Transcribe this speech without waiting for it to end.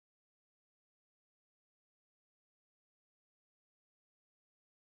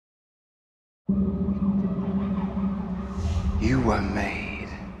You were made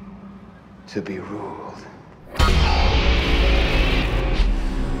to be ruled.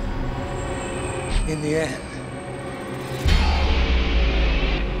 In the end,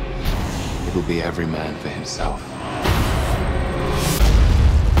 it'll be every man for himself.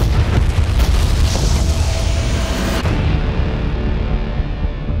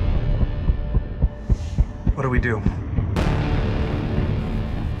 What do we do?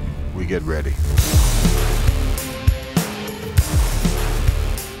 We get ready.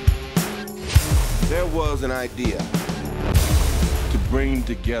 There was an idea to bring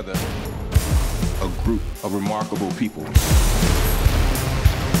together a group of remarkable people.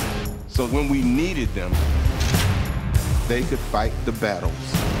 So when we needed them, they could fight the battles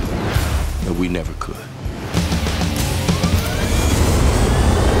that we never could.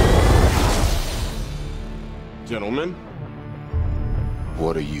 Gentlemen,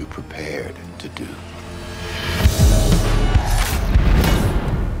 what are you prepared to do?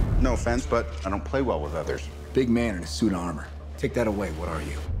 No offense, but I don't play well with others. Big man in a suit of armor. Take that away. What are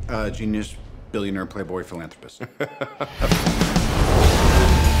you? Genius, billionaire, playboy, philanthropist.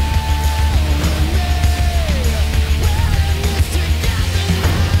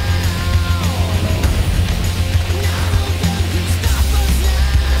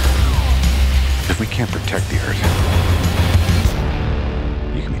 If we can't protect the Earth,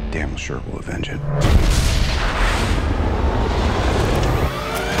 you can be damn sure we'll avenge it.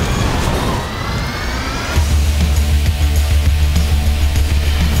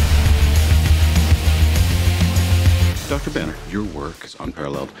 Dr. Banner, your work is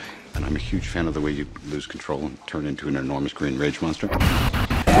unparalleled, and I'm a huge fan of the way you lose control and turn into an enormous green rage monster.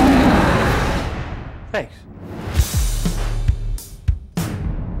 Thanks.